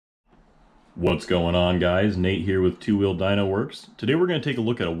What's going on, guys? Nate here with Two Wheel DynoWorks. Today we're going to take a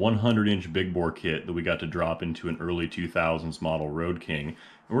look at a 100-inch big bore kit that we got to drop into an early 2000s model Road King. And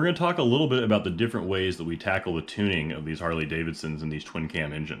we're going to talk a little bit about the different ways that we tackle the tuning of these Harley Davidsons and these twin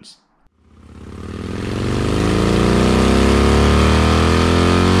cam engines.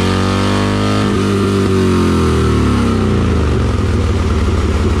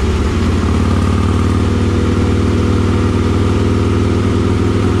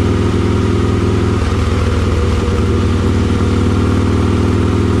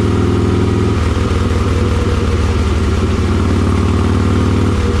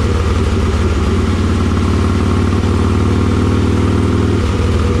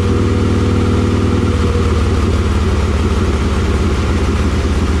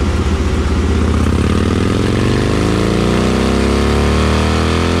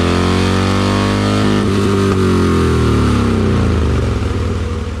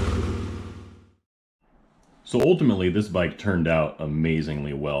 So ultimately, this bike turned out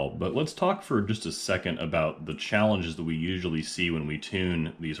amazingly well, but let's talk for just a second about the challenges that we usually see when we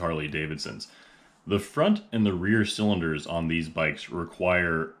tune these Harley Davidsons. The front and the rear cylinders on these bikes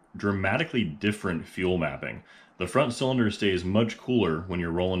require dramatically different fuel mapping. The front cylinder stays much cooler when you're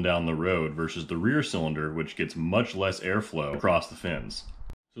rolling down the road versus the rear cylinder, which gets much less airflow across the fins.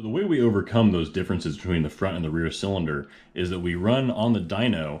 So the way we overcome those differences between the front and the rear cylinder is that we run on the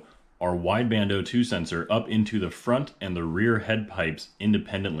dyno our wideband O2 sensor up into the front and the rear head pipes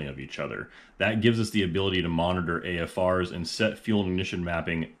independently of each other. That gives us the ability to monitor AFRs and set fuel and ignition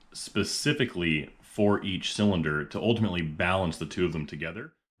mapping specifically for each cylinder to ultimately balance the two of them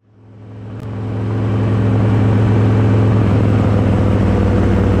together.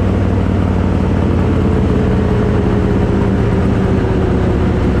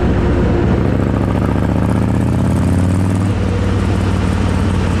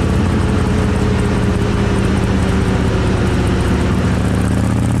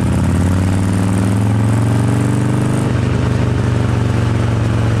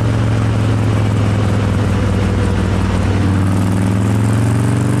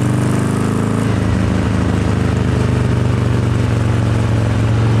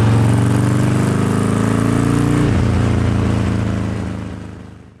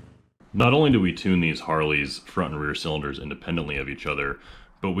 Not only do we tune these Harleys front and rear cylinders independently of each other,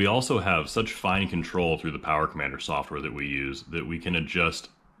 but we also have such fine control through the Power Commander software that we use that we can adjust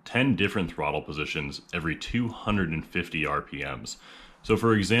 10 different throttle positions every 250 RPMs. So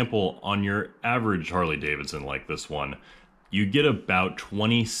for example, on your average Harley Davidson like this one, you get about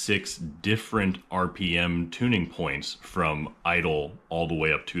 26 different RPM tuning points from idle all the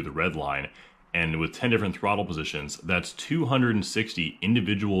way up to the red line. And with 10 different throttle positions, that's 260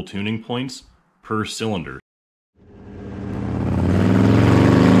 individual tuning points per cylinder.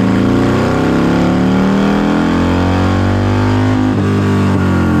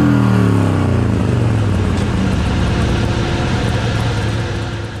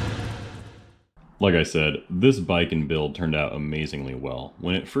 Like I said, this bike and build turned out amazingly well.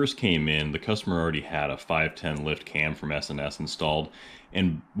 When it first came in, the customer already had a 510 lift cam from S&S installed,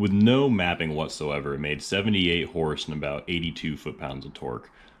 and with no mapping whatsoever, it made 78 horse and about 82 foot-pounds of torque.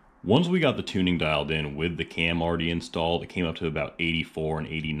 Once we got the tuning dialed in with the cam already installed, it came up to about 84 and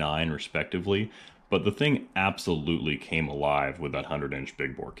 89 respectively, but the thing absolutely came alive with that 100-inch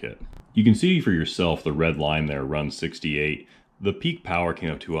big bore kit. You can see for yourself the red line there runs 68. The peak power came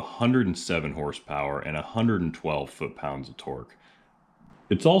up to 107 horsepower and 112 foot-pounds of torque.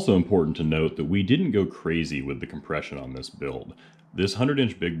 It's also important to note that we didn't go crazy with the compression on this build. This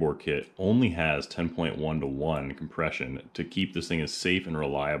 100-inch big bore kit only has 10.1:1 compression to keep this thing as safe and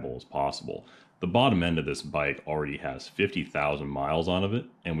reliable as possible. The bottom end of this bike already has 50,000 miles on it,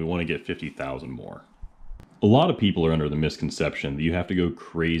 and we want to get 50,000 more. A lot of people are under the misconception that you have to go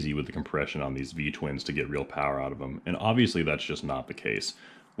crazy with the compression on these V-twins to get real power out of them, and obviously that's just not the case.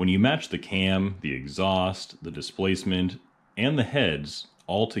 When you match the cam, the exhaust, the displacement, and the heads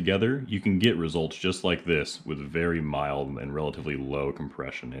all together, you can get results just like this with very mild and relatively low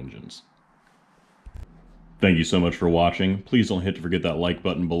compression engines. Thank you so much for watching. Please don't forget that like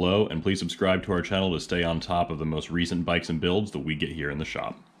button below, and please subscribe to our channel to stay on top of the most recent bikes and builds that we get here in the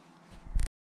shop.